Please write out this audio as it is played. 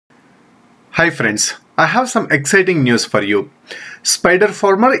Hi friends, I have some exciting news for you. Spider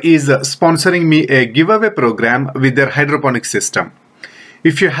Farmer is sponsoring me a giveaway program with their hydroponic system.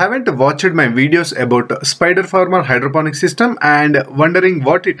 If you haven't watched my videos about Spider Farmer Hydroponics System and wondering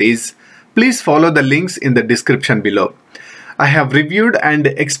what it is, please follow the links in the description below. I have reviewed and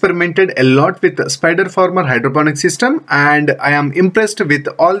experimented a lot with Spider Farmer Hydroponics System and I am impressed with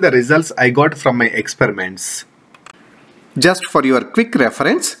all the results I got from my experiments. Just for your quick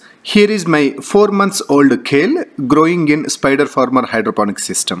reference, here is my 4 months old kale growing in Spider Farmer Hydroponics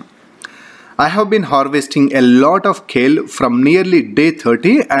System. I have been harvesting a lot of kale from nearly day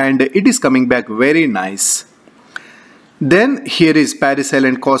 30 and it is coming back very nice. Then here is Paris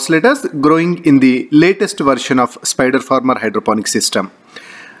Island course lettuce growing in the latest version of Spider Farmer Hydroponics System.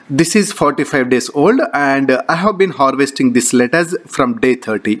 This is 45 days old and I have been harvesting this lettuce from day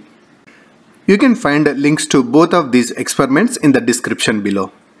 30. You can find links to both of these experiments in the description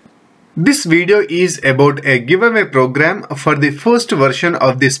below. This video is about a giveaway program for the first version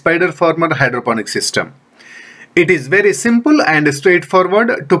of the Spider Farmer Hydroponics System. It is very simple and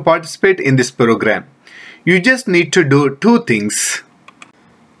straightforward to participate in this program. You just need to do 2 things.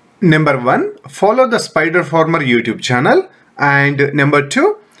 Number 1, follow the Spider Farmer YouTube channel, and number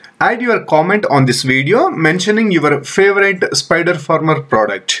 2, add your comment on this video mentioning your favorite Spider Farmer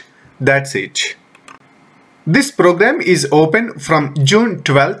product. That's it. This program is open from June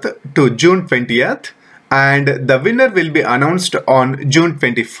 12th to June 20th and the winner will be announced on June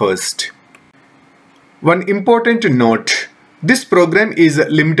 21st. One important note, this program is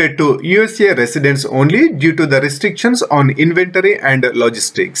limited to USA residents only due to the restrictions on inventory and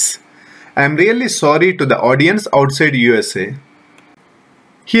logistics. I am really sorry to the audience outside USA.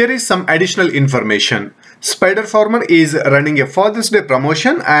 Here is some additional information. Spider Farmer is running a Father's Day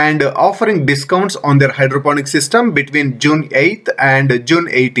promotion and offering discounts on their hydroponic system between June 8th and June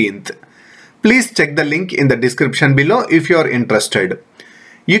 18th. Please check the link in the description below if you are interested.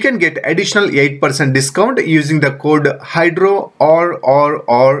 You can get additional 8% discount using the code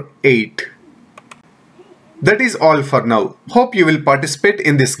HYDRO8. That is all for now. Hope you will participate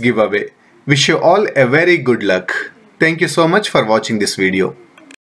in this giveaway. Wish you all a very good luck. Thank you so much for watching this video.